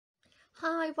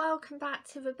Hello, welcome back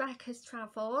to Rebecca's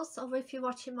Travels, or if you're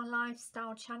watching my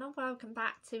lifestyle channel, welcome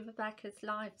back to Rebecca's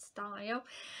Lifestyle.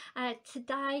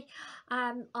 Today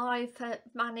I've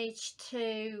managed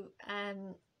to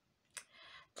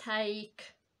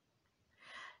take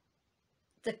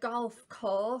the golf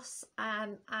course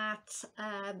at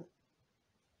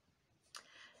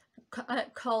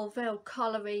Coalville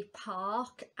Collery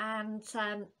Park, and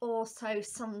also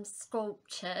some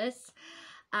sculptures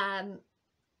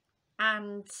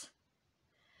and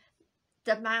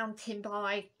the mountain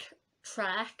bike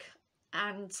trek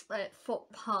and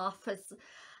footpath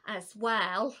as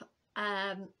well,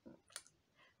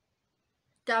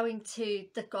 going to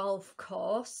the golf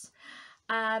course.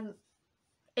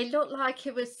 It looked like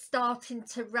it was starting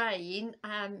to rain.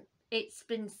 It's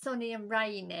been sunny and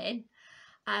raining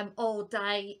all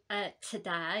day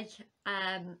today,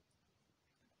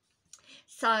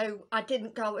 so I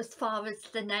didn't go as far as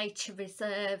the nature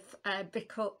reserve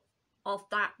because of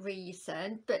that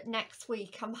reason, but next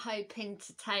week I'm hoping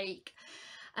to take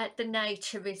the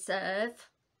nature reserve,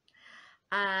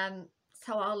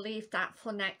 so I'll leave that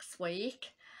for next week.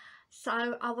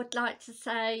 So I would like to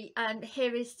say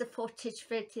here is the footage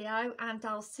video, and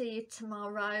I'll see you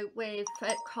tomorrow with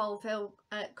Coalville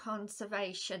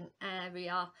Conservation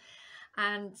Area.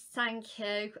 And thank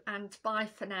you, and bye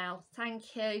for now.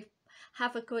 Thank you.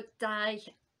 Have a good day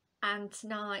and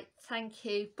night. Thank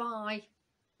you. Bye.